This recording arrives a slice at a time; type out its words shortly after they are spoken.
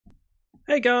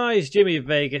Hey guys, Jimmy of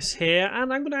Vegas here,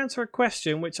 and I'm going to answer a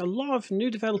question which a lot of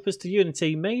new developers to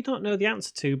Unity may not know the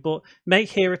answer to, but may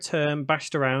hear a term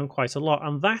bashed around quite a lot,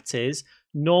 and that is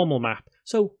normal map.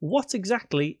 So what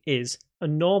exactly is a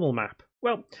normal map?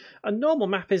 Well, a normal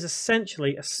map is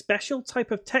essentially a special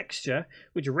type of texture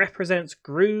which represents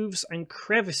grooves and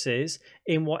crevices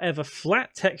in whatever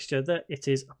flat texture that it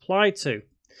is applied to.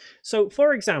 So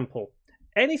for example,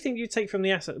 anything you take from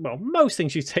the asset, well, most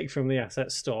things you take from the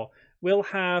asset store will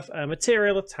have a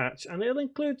material attached, and it'll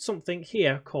include something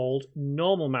here called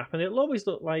normal map, and it'll always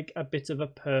look like a bit of a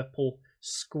purple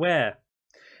square.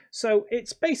 So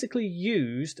it's basically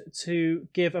used to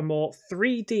give a more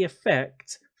 3D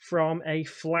effect from a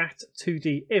flat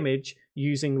 2D image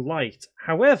using light.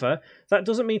 However, that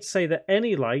doesn't mean to say that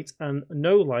any light and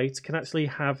no light can actually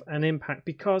have an impact,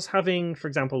 because having, for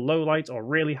example, low light or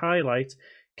really high light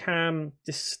can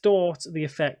distort the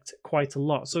effect quite a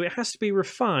lot. So it has to be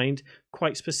refined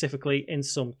quite specifically in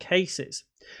some cases.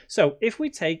 So if we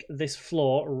take this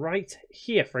floor right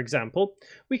here, for example,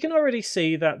 we can already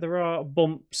see that there are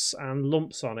bumps and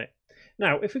lumps on it.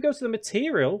 Now, if we go to the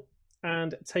material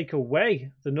and take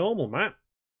away the normal map,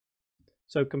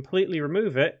 so completely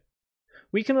remove it,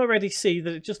 we can already see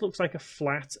that it just looks like a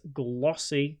flat,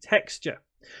 glossy texture.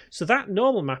 So that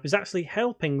normal map is actually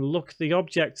helping look the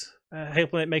object,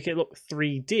 helping it make it look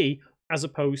 3D as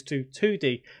opposed to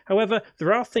 2D. However,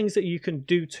 there are things that you can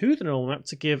do to the normal map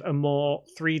to give a more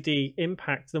 3D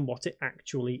impact than what it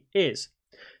actually is.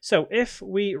 So if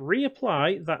we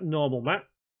reapply that normal map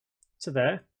to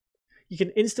there, you can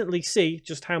instantly see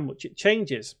just how much it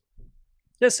changes.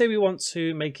 Let's say we want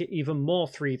to make it even more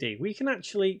 3D. We can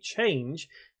actually change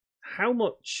how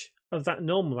much of that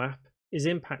normal map is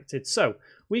impacted. So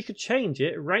we could change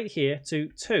it right here to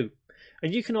 2.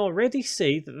 And you can already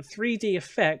see that the 3D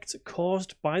effect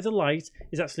caused by the light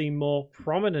is actually more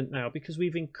prominent now, because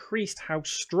we've increased how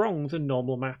strong the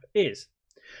normal map is.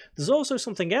 There's also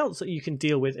something else that you can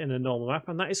deal with in a normal map,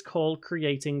 and that is called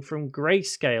creating from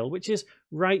grayscale, which is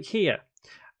right here.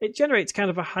 It generates kind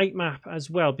of a height map as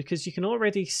well, because you can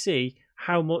already see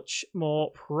how much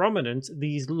more prominent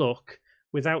these look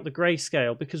without the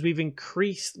grayscale, because we've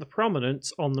increased the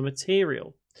prominence on the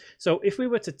material. So if we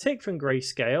were to tick from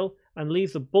grayscale and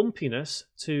leave the bumpiness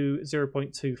to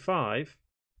 0.25,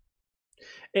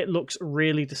 it looks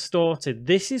really distorted.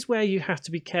 This is where you have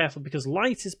to be careful, because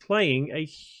light is playing a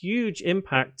huge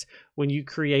impact when you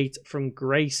create from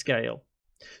grayscale.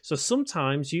 So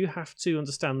sometimes you have to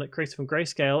understand that creating from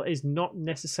grayscale is not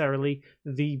necessarily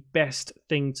the best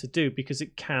thing to do, because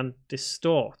it can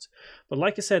distort. But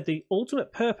like I said, the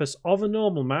ultimate purpose of a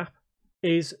normal map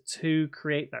is to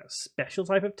create that special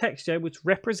type of texture which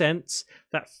represents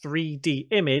that 3D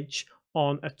image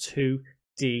on a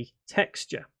 2D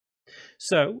texture.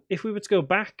 So if we were to go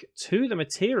back to the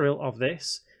material of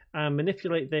this and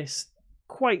manipulate this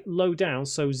quite low down,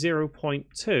 so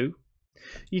 0.2,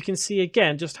 you can see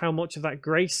again just how much of that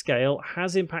grayscale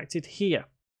has impacted here.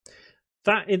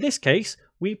 That in this case,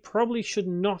 we probably should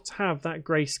not have that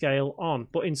grayscale on,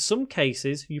 but in some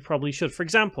cases you probably should. For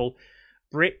example,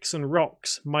 bricks and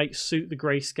rocks might suit the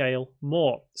grayscale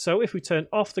more. So if we turn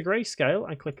off the grayscale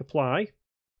and click apply,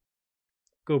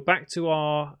 go back to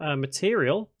our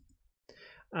material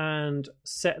and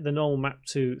set the normal map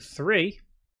to 3,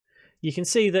 you can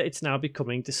see that it's now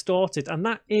becoming distorted, and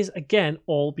that is again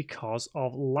all because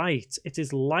of light. It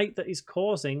is light that is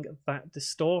causing that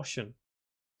distortion.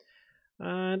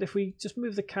 And if we just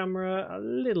move the camera a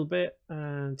little bit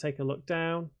and take a look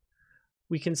down,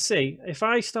 we can see, if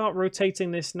I start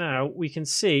rotating this now, we can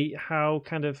see how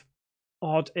kind of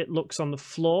odd it looks on the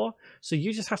floor. So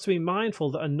you just have to be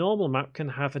mindful that a normal map can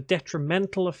have a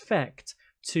detrimental effect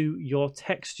to your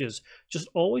textures. Just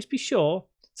always be sure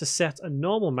to set a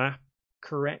normal map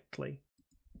correctly,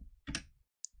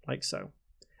 like so.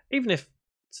 Even if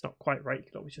it's not quite right, you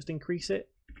can always just increase it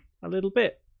a little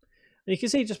bit. And you can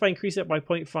see just by increasing it by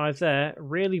 0.5 there,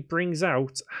 really brings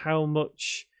out how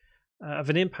much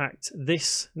of an impact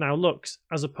this now looks,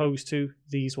 as opposed to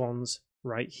these ones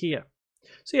right here.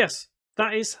 So yes,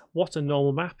 that is what a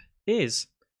normal map is.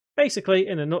 Basically,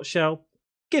 in a nutshell,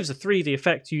 gives a 3D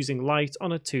effect using light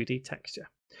on a 2D texture.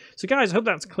 So guys, I hope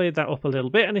that's cleared that up a little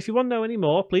bit, and if you want to know any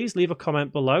more, please leave a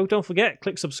comment below. Don't forget,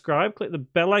 click subscribe, click the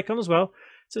bell icon as well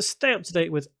to stay up to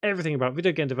date with everything about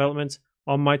video game development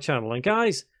on my channel. And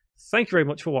guys, thank you very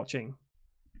much for watching.